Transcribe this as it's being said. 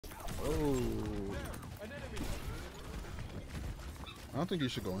Oh. I don't think you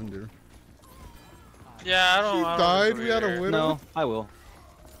should go in there. Yeah, I don't. He died. We had a winner. No, I will.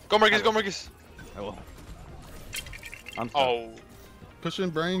 Go Marcus, go Marcus. I will. I'm stuck. Oh. Push in,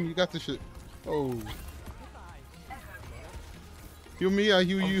 brain. You got this shit. Oh. Heal me, I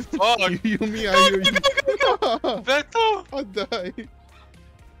heal you. Fuck. You heal me, I heal you. Beto. I died.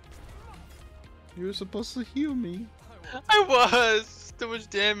 You were supposed to heal me. I was. Too much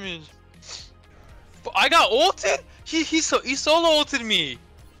damage. I got ulted. He solo ulted me.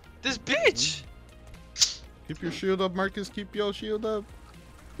 This bitch. Keep your shield up, Marcus. Keep your shield up.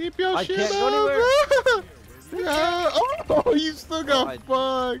 Keep your I shield can't up. go anywhere. Yeah. Oh, you still got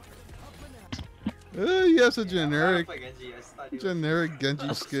fucked. He has a generic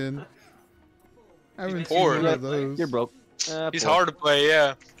Genji skin. I haven't seen one of those. You're broke. He's hard to play,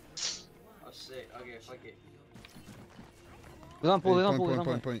 yeah. Oh shit, okay, fuck it. He's on pull, he's on pull, he's on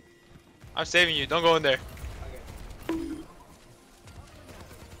Point. pull. I'm saving you. Don't go in there.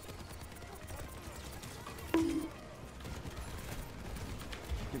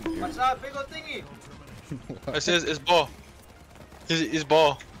 Watch out, big ol' thingy! It's ball. His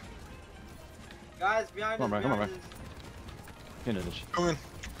ball. Guys, behind Come on, us, bro, come on, behind us. Into this. Come in.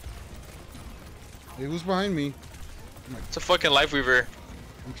 Hey, who's behind me? It's a fucking life weaver.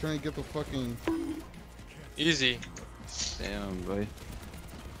 I'm trying to get the fucking... Easy. Damn, boy.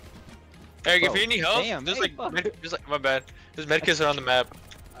 Eric, Bro, if you need help, damn, there's hey, like my bad. There's medkits around the map.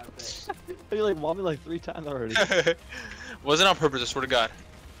 I bet. You like walled me like 3 times already. Wasn't on purpose, I swear to God.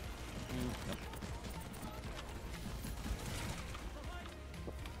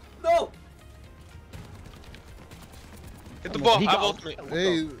 No! Hit the ball. He I have got- ultimate.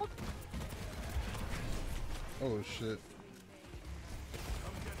 Hey. Oh shit.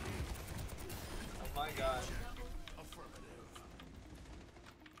 Oh my god.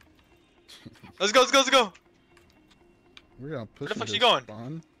 Let's go, let's go, let's go. We're gonna push. Where the fuck she going?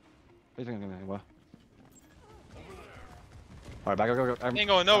 Spawn. Alright, back, go. Ain't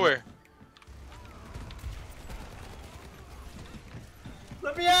going nowhere.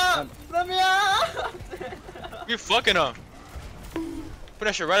 Let me out! Let me out! You're fucking up. Put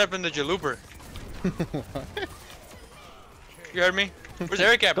that shit right up in the jalooper. You heard me? Where's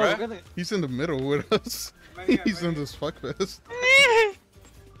Eric at, bro? He's in the middle with us. Right here, He's right in here. this fuck fest.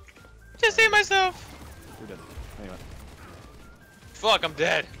 Just save myself. You're dead. Anyway. Fuck, I'm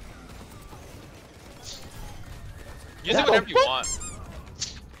dead. Use it whenever you want.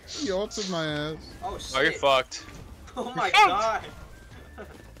 He ulted my ass. Oh shit. Oh, you're fucked. Oh my Fuck. god.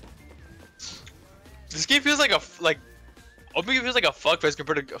 This game feels like Open feels like a fuck fest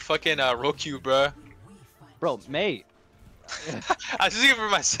compared to fucking Roku, bro. Bro, mate. I was using it for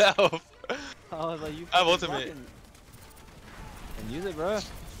myself. I was like, you I have fucking ultimate. fucking- And use it, bro.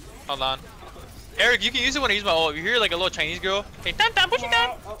 Hold on. Eric, you can use it when I use my ult. If you hear like a little Chinese girl, hey, down, push it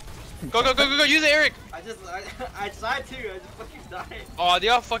down. Oh, Go, use it, Eric. I tried to, I just fucking died. Oh, they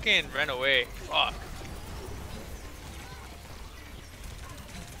all fucking ran away. Fuck.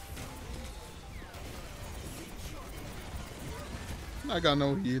 I got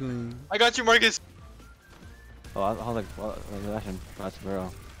no healing. I got you, Marcus. Oh, I was like, well, that's bro.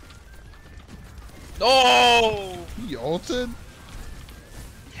 Oh! He ulted?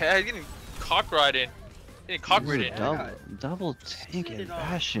 Yeah, he's getting cock-ridden. Getting cock-ridden. Double tank and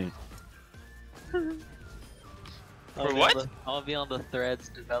passion. For what? I'll be on the threads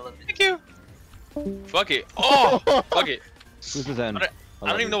development. Thank you. Fuck it. Oh! Fuck it. This is end. I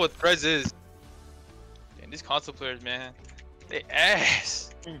don't even know what Threads is. Damn, these console players, man. They ass.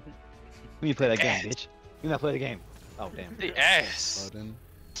 When you play that game, bitch. You not play the game. Oh damn. They ass. Button.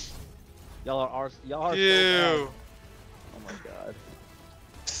 Y'all are so bad. Ew. Oh my god.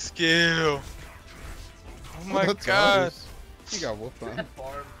 Skill. Oh my That's god. ours. He got wolfed on.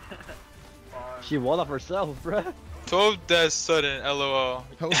 Farm. Farm. She walled up herself, bruh. 12 deaths sudden, lol.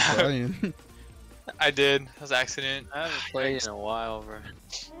 I was dying. I did. That was an accident. I haven't played in a while, bro.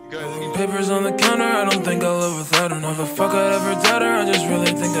 Good. Papers on the counter, I don't think I'll live without her. Never fuck I'd ever doubt her, I just really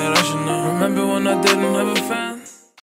think that I should know. Remember when I didn't have a fan?